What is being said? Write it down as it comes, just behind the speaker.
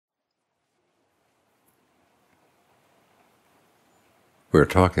We were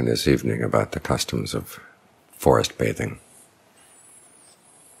talking this evening about the customs of forest bathing.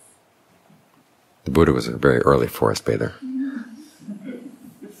 The Buddha was a very early forest bather.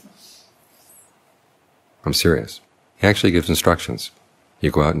 I'm serious. He actually gives instructions.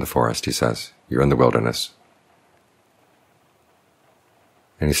 You go out in the forest, he says. You're in the wilderness.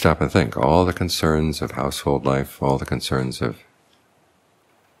 And you stop and think, all the concerns of household life, all the concerns of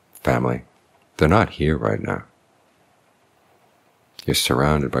family, they're not here right now. You're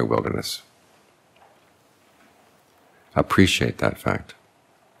surrounded by wilderness. Appreciate that fact.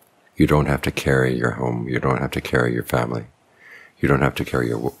 You don't have to carry your home. You don't have to carry your family. You don't have to carry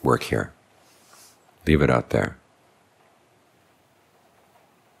your work here. Leave it out there.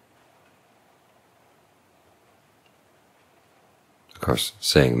 Of course,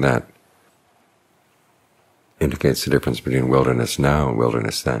 saying that indicates the difference between wilderness now and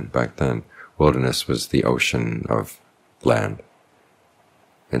wilderness then. Back then, wilderness was the ocean of land,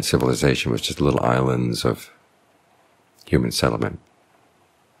 and civilization was just little islands of human settlement.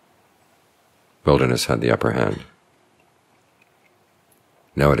 Wilderness had the upper hand.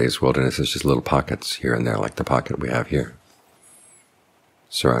 Nowadays, wilderness is just little pockets here and there, like the pocket we have here,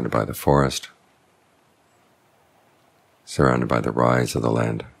 surrounded by the forest, surrounded by the rise of the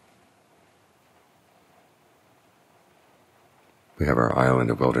land. We have our island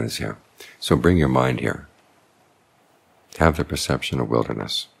of wilderness here. So bring your mind here. Have the perception of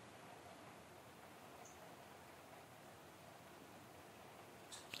wilderness.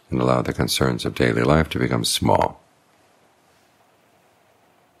 And allow the concerns of daily life to become small.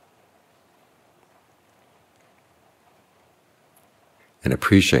 And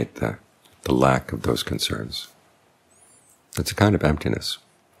appreciate the lack of those concerns. It's a kind of emptiness.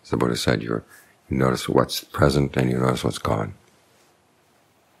 As the Buddha said, you notice what's present and you notice what's gone.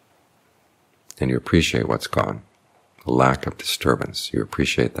 And you appreciate what's gone. Lack of disturbance. You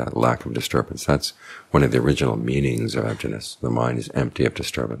appreciate that lack of disturbance. That's one of the original meanings of emptiness. The mind is empty of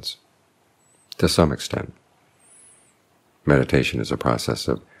disturbance, to some extent. Meditation is a process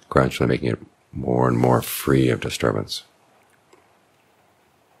of gradually making it more and more free of disturbance.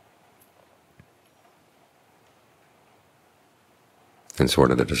 And so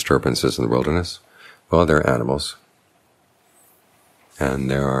what are the disturbances in the wilderness? Well, there are animals, and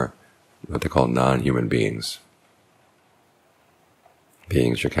there are what they call non-human beings.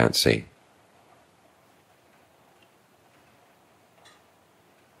 Beings you can't see.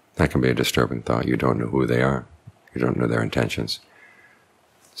 That can be a disturbing thought. You don't know who they are. You don't know their intentions.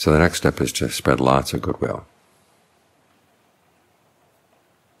 So the next step is to spread lots of goodwill.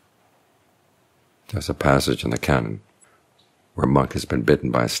 There's a passage in the canon where a monk has been bitten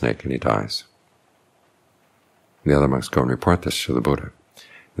by a snake and he dies. The other monks go and report this to the Buddha.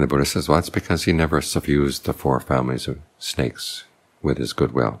 And the Buddha says, well, that's because he never suffused the 4 families of snakes with his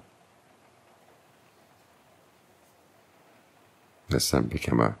goodwill. This then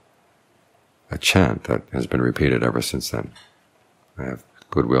became a chant that has been repeated ever since then. I have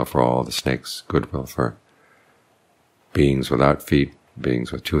goodwill for all the snakes, goodwill for beings without feet,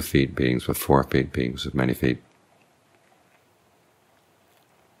 beings with 2 feet, beings with 4 feet, beings with many feet.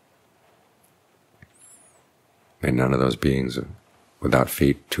 May none of those beings without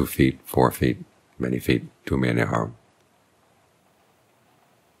feet, 2 feet, 4 feet, many feet, do me any harm.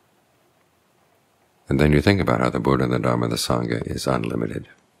 And then you think about how the Buddha, the Dhamma, the Sangha is unlimited,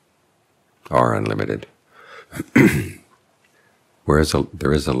 are unlimited. Whereas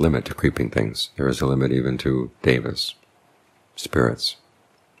there is a limit to creeping things. There is a limit even to devas, spirits.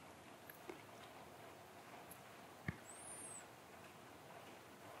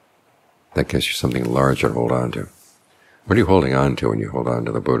 That gives you something larger to hold on to. What are you holding on to when you hold on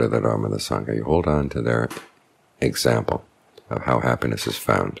to the Buddha, the Dhamma, the Sangha? You hold on to their example of how happiness is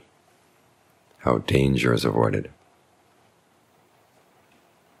found, how danger is avoided.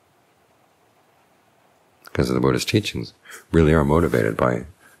 Because the Buddha's teachings really are motivated by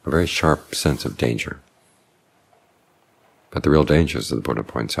a very sharp sense of danger. But the real dangers that the Buddha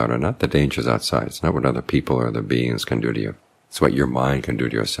points out are not the dangers outside. It's not what other people or other beings can do to you. It's what your mind can do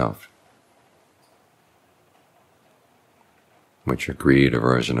to yourself. What your greed,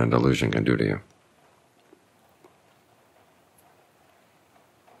 aversion, and delusion can do to you.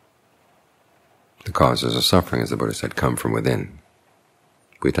 The causes of suffering, as the Buddha said, come from within.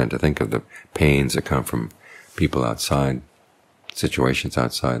 We tend to think of the pains that come from people outside, situations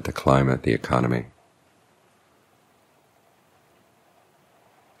outside, the climate, the economy.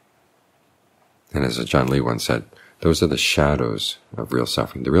 And as John Lee once said, those are the shadows of real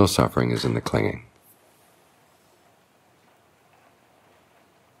suffering. The real suffering is in the clinging.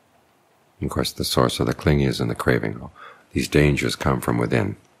 And of course, the source of the clinging is in the craving. These dangers come from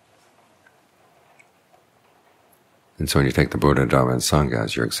within. And so when you take the Buddha, Dhamma, and Sangha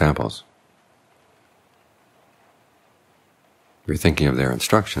as your examples, you're thinking of their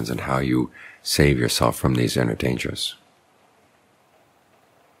instructions and how you save yourself from these inner dangers.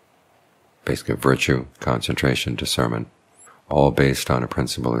 Basically virtue, concentration, discernment, all based on a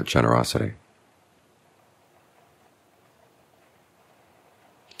principle of generosity.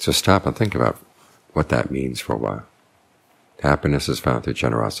 So stop and think about what that means for a while. Happiness is found through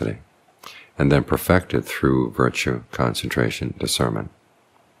generosity, and then perfected through virtue, concentration, discernment.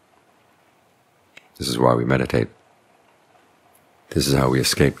 This is why we meditate. This is how we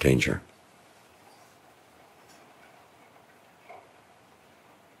escape danger.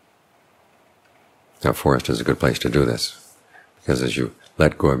 Now, forest is a good place to do this, because as you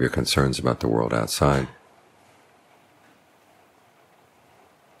let go of your concerns about the world outside,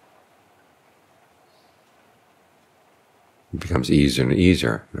 it becomes easier and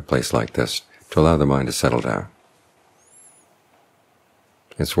easier in a place like this to allow the mind to settle down.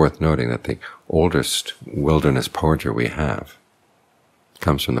 It's worth noting that the oldest wilderness poetry we have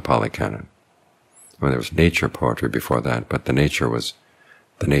comes from the Pali Canon. There was nature poetry before that, but the nature was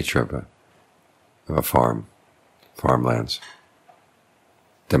the nature of a farm, farmlands,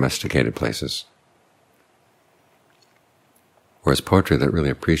 domesticated places. Whereas poetry that really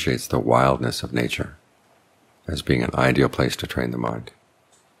appreciates the wildness of nature as being an ideal place to train the mind.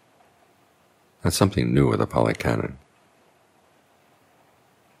 That's something new with the Pali Canon.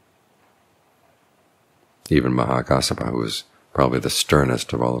 Even Mahakassapa, who was probably the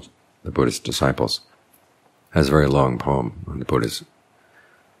sternest of all the Buddhist disciples, has a very long poem on the Buddhist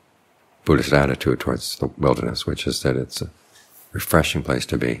attitude towards the wilderness, which is that it's a refreshing place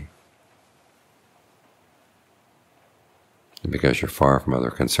to be. And because you're far from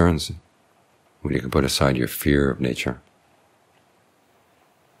other concerns, when you can put aside your fear of nature,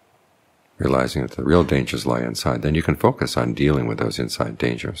 realizing that the real dangers lie inside, then you can focus on dealing with those inside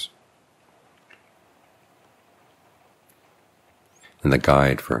dangers. And the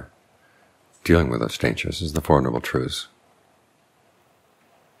guide for dealing with those dangers is the Four Noble Truths.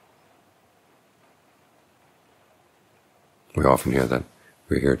 We often hear that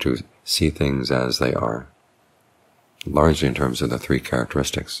we're here to see things as they are, largely in terms of the three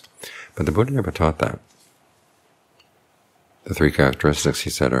characteristics. But the Buddha never taught that. The three characteristics, he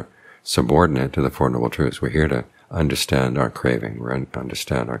said, are subordinate to the Four Noble Truths. We're here to understand our craving, we're to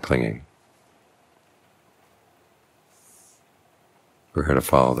understand our clinging. We're here to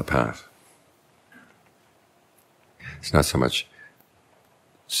follow the path. It's not so much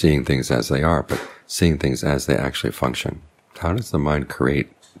seeing things as they are, but seeing things as they actually function. How does the mind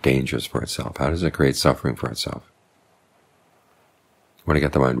create dangers for itself? How does it create suffering for itself? We want to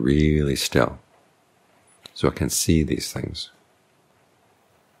get the mind really still so it can see these things.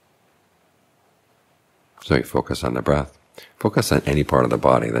 So you focus on the breath. Focus on any part of the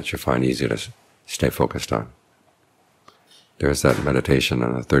body that you find easy to stay focused on. There's that meditation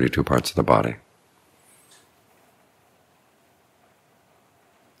on the 32 parts of the body.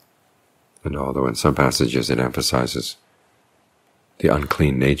 And although in some passages it emphasizes the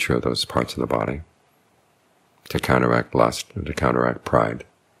unclean nature of those parts of the body, to counteract lust and to counteract pride.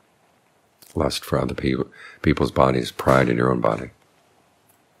 Lust for other people's bodies, pride in your own body.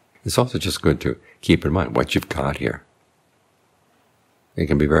 It's also just good to keep in mind what you've got here. It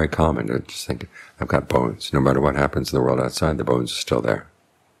can be very common to just think, I've got bones. No matter what happens in the world outside, the bones are still there.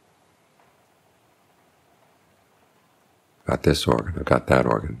 I've got this organ, I've got that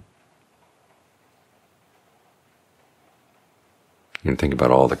organ. You can think about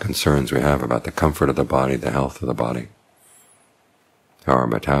all the concerns we have about the comfort of the body, the health of the body, how our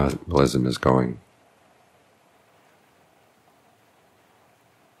metabolism is going,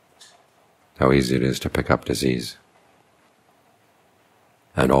 how easy it is to pick up disease,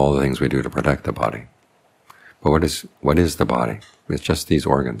 and all the things we do to protect the body. But what is the body? It's just these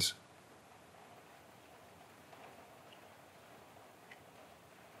organs.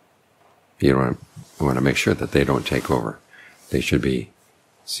 You want to make sure that they don't take over. They should be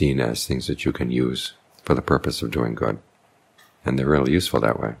seen as things that you can use for the purpose of doing good. And they're really useful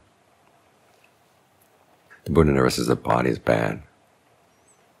that way. The Buddha never says the body is bad.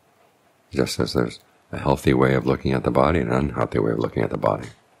 He just says there's a healthy way of looking at the body and an unhealthy way of looking at the body.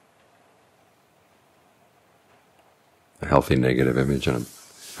 A healthy negative image and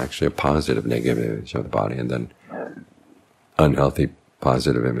actually a positive negative image of the body, and then unhealthy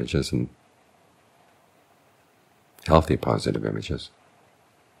positive images and healthy positive images.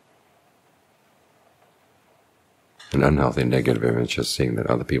 An unhealthy negative image is seeing that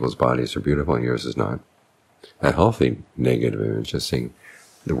other people's bodies are beautiful and yours is not. A healthy negative image is seeing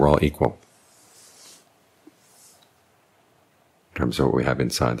that we're all equal in terms of what we have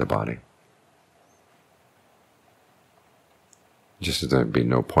inside the body. Just as there'd be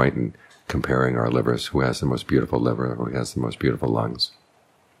no point in comparing our livers, who has the most beautiful liver, who has the most beautiful lungs.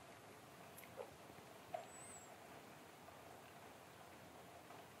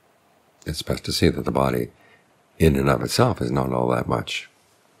 It's best to see that the body in and of itself is not all that much,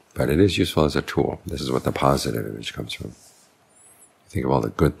 but it is useful as a tool. This is what the positive image comes from. Think of all the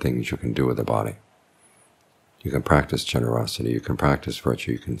good things you can do with the body. You can practice generosity, you can practice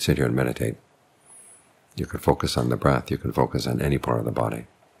virtue, you can sit here and meditate. You can focus on the breath, you can focus on any part of the body.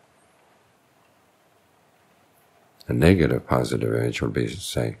 A negative positive image would be to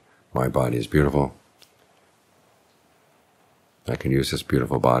say, my body is beautiful. I can use this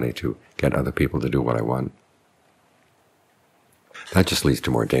beautiful body to get other people to do what I want. That just leads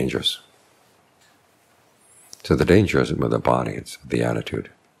to more dangers. So the danger isn't with the body, it's the attitude.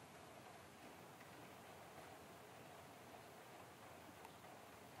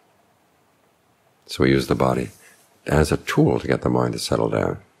 So we use the body as a tool to get the mind to settle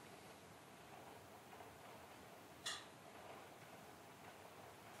down.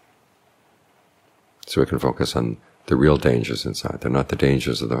 So we can focus on the real dangers inside. They're not the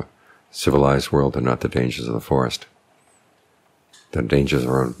dangers of the civilized world, they're not the dangers of the forest. They're dangers of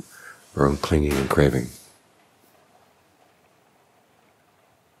our own clinging and craving.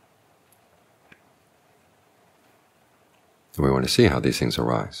 And we want to see how these things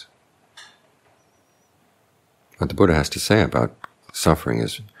arise. What the Buddha has to say about suffering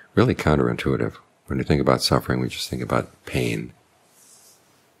is really counterintuitive. When you think about suffering, we just think about pain.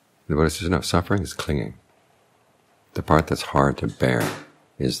 The Buddha says, no, suffering is clinging. The part that's hard to bear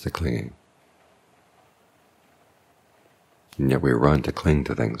is the clinging. And yet we run to cling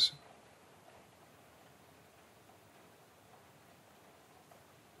to things.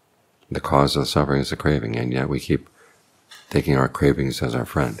 The cause of the suffering is the craving, and yet we keep taking our cravings as our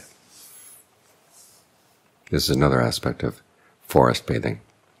friend. This is another aspect of forest bathing.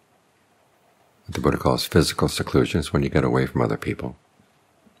 What the Buddha calls physical seclusion is when you get away from other people.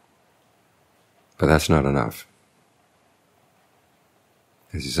 But that's not enough.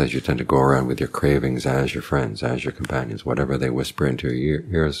 As he says, you tend to go around with your cravings as your friends, as your companions. Whatever they whisper into your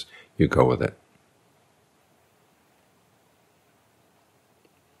ears, you go with it.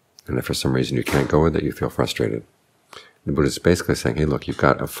 And if for some reason you can't go with it, you feel frustrated. The Buddha is basically saying, hey, look, you've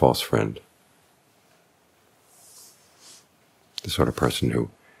got a false friend. The sort of person who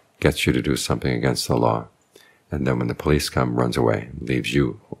gets you to do something against the law, and then when the police come, runs away, and leaves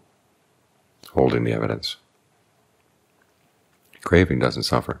you holding the evidence. Craving doesn't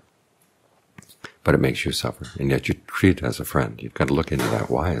suffer, but it makes you suffer, and yet you treat it as a friend. You've got to look into that.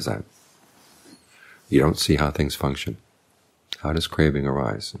 Why is that? You don't see how things function. How does craving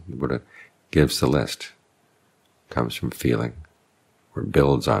arise? The Buddha gives the list. It comes from feeling, or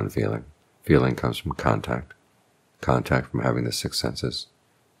builds on feeling. Feeling comes from contact. Contact from having the six senses.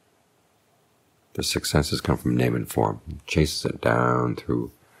 The six senses come from name and form. It chases it down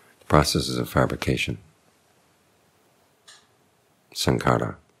through the processes of fabrication.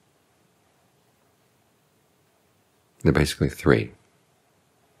 Sankhara. There are basically three.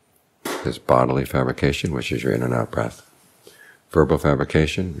 There's bodily fabrication, which is your in and out breath. Verbal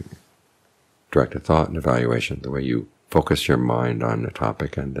fabrication, directed thought and evaluation, the way you focus your mind on a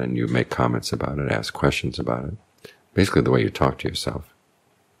topic and then you make comments about it, ask questions about it. Basically the way you talk to yourself.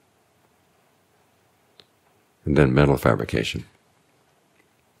 And then mental fabrication,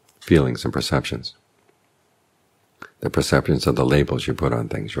 feelings and perceptions. The perceptions are the labels you put on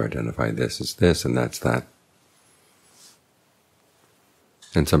things. You identify this as this and that's that.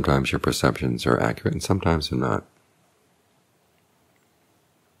 And sometimes your perceptions are accurate and sometimes they're not.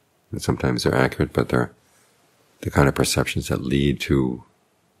 And sometimes they're accurate, but they're the kind of perceptions that lead to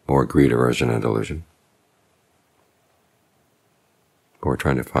more greed, aversion, and delusion. What we're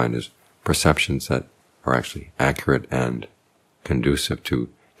trying to find is perceptions that are actually accurate and conducive to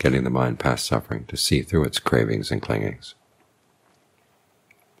getting the mind past suffering, to see through its cravings and clingings.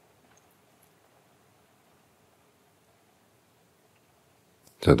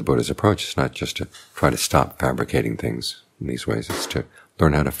 So the Buddha's approach is not just to try to stop fabricating things in these ways, it's to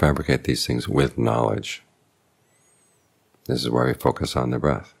learn how to fabricate these things with knowledge. This is where we focus on the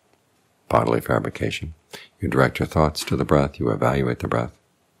breath. Bodily fabrication. You direct your thoughts to the breath, you evaluate the breath.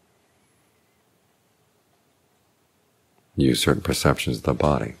 You use certain perceptions of the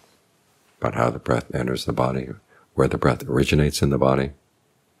body, about how the breath enters the body, where the breath originates in the body,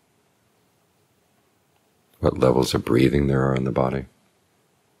 what levels of breathing there are in the body.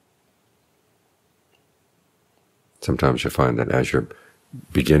 Sometimes you find that as you're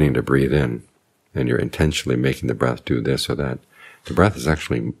beginning to breathe in, and you're intentionally making the breath do this or that, the breath is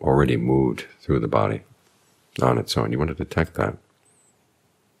actually already moved through the body on its own. You want to detect that,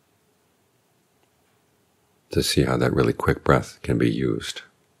 to see how that really quick breath can be used.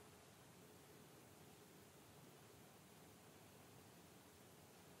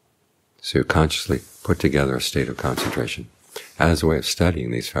 So you consciously put together a state of concentration as a way of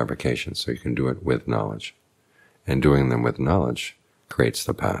studying these fabrications, so you can do it with knowledge. And doing them with knowledge creates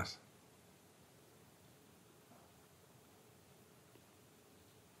the path.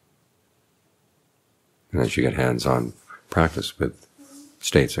 And as you get hands-on practice with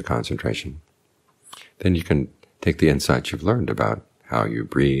states of concentration, then you can take the insights you've learned about how you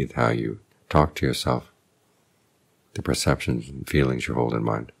breathe, how you talk to yourself, the perceptions and feelings you hold in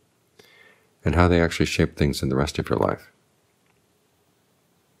mind, and how they actually shape things in the rest of your life.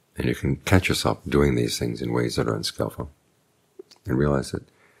 And you can catch yourself doing these things in ways that are unskillful, and realize that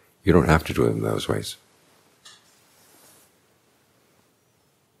you don't have to do them in those ways.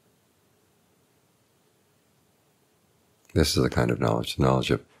 This is the kind of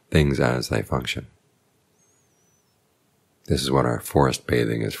knowledge of things as they function. This is what our forest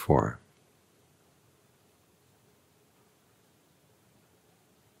bathing is for.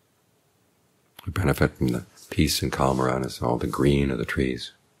 We benefit from the peace and calm around us, all the green of the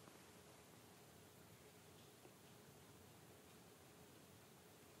trees.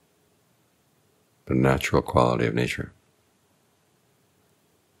 The natural quality of nature.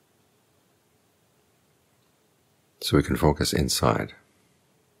 So we can focus inside.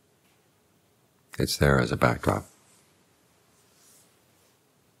 It's there as a backdrop.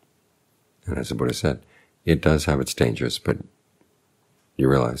 And as the Buddha said, it does have its dangers, but you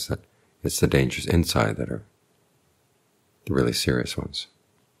realize that it's the dangers inside that are the really serious ones.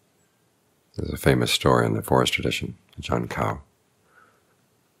 There's a famous story in the forest tradition. John Cow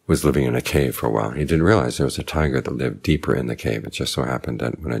was living in a cave for a while. He didn't realize there was a tiger that lived deeper in the cave. It just so happened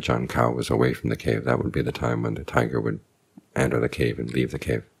that when a John Cow was away from the cave, that would be the time when the tiger would enter the cave and leave the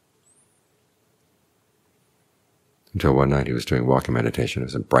cave. Until one night he was doing walking meditation. It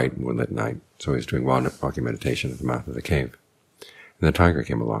was a bright moonlit night, so he was doing walking meditation at the mouth of the cave. And the tiger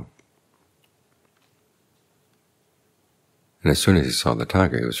came along. And as soon as he saw the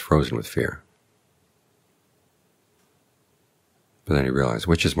tiger, he was frozen with fear. But then he realized,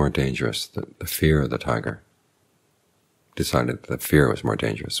 which is more dangerous, the fear or the tiger? Decided that the fear was more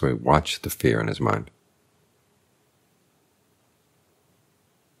dangerous, so he watched the fear in his mind.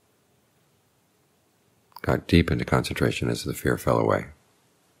 Got deep into concentration as the fear fell away.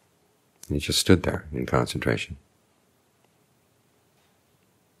 And he just stood there in concentration.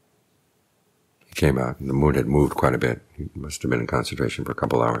 He came out, and the moon had moved quite a bit. He must have been in concentration for a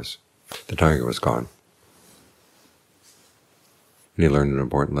couple hours. The tiger was gone. And he learned an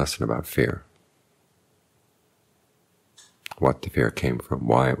important lesson about fear. What the fear came from,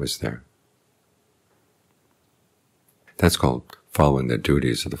 why it was there. That's called following the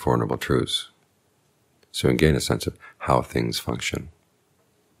duties of the Four Noble Truths. So you gain a sense of how things function,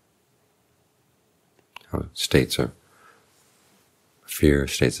 how states of fear,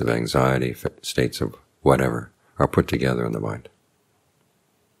 states of anxiety, states of whatever are put together in the mind.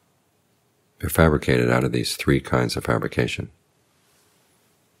 They're fabricated out of these three kinds of fabrication.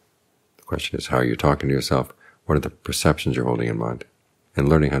 The question is, how are you talking to yourself? What are the perceptions you're holding in mind? And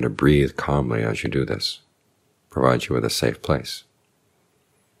learning how to breathe calmly as you do this provides you with a safe place.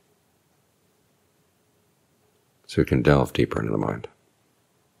 So you can delve deeper into the mind.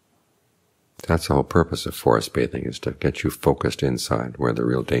 That's the whole purpose of forest bathing, is to get you focused inside where the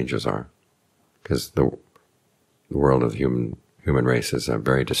real dangers are. Because the world of the human race is a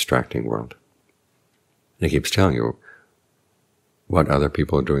very distracting world. And it keeps telling you what other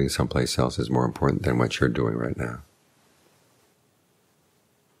people are doing someplace else is more important than what you're doing right now.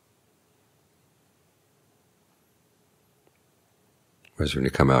 Whereas when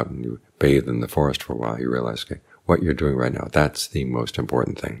you come out and you bathe in the forest for a while, you realize, okay, what you're doing right now, that's the most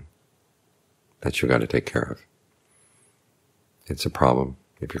important thing that you've got to take care of. It's a problem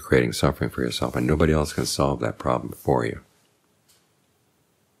if you're creating suffering for yourself, and nobody else can solve that problem for you.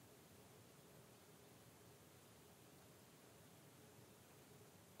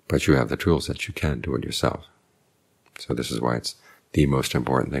 But you have the tools that you can do it yourself. So this is why it's the most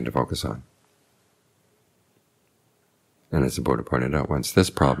important thing to focus on. And as the Buddha pointed out, once this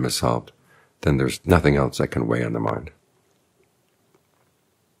problem is solved, then there's nothing else that can weigh on the mind.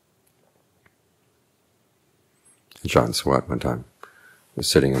 John Swat one time was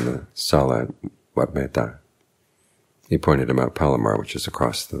sitting in the sala at Wat Metta. He pointed to Mount Palomar, which is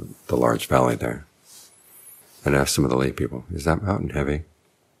across the large valley there. And ask some of the lay people, is that mountain heavy?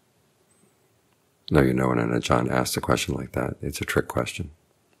 No, you know when an Ajahn asks a question like that, it's a trick question,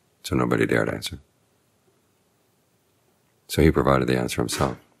 so nobody dared answer. So he provided the answer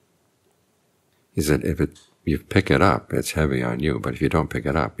himself. He said, if you pick it up, it's heavy on you, but if you don't pick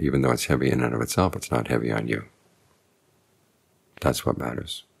it up, even though it's heavy in and of itself, it's not heavy on you. That's what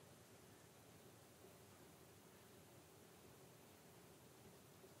matters.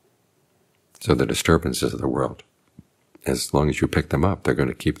 So the disturbances of the world, as long as you pick them up, they're going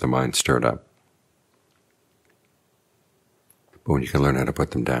to keep the mind stirred up. But when you can learn how to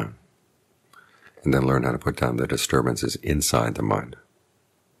put them down, and then learn how to put down the disturbances inside the mind,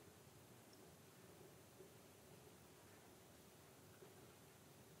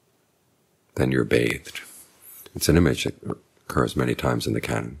 then you're bathed. It's an image that occurs many times in the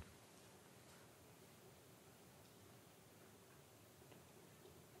canon.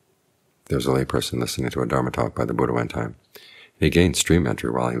 There was a layperson listening to a Dharma talk by the Buddha one time. He gained stream entry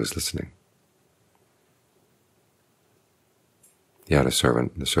while he was listening. He had a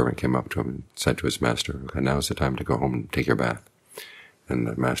servant. The servant came up to him and said to his master, okay, now is the time to go home and take your bath. And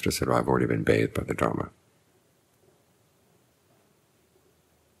the master said, well, I've already been bathed by the Dharma.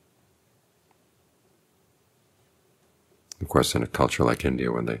 Of course, in a culture like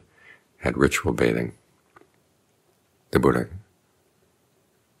India, when they had ritual bathing, the Buddha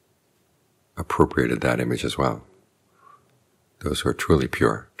appropriated that image as well. Those who are truly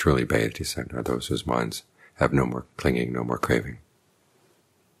pure, truly bathed, he said, are those whose minds have no more clinging, no more craving.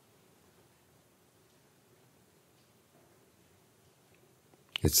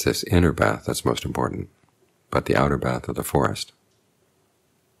 It's this inner bath that's most important, but the outer bath of the forest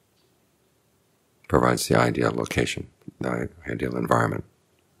provides the ideal location, the ideal environment.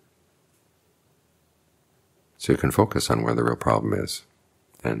 So you can focus on where the real problem is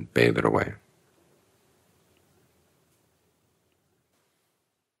and bathe it away.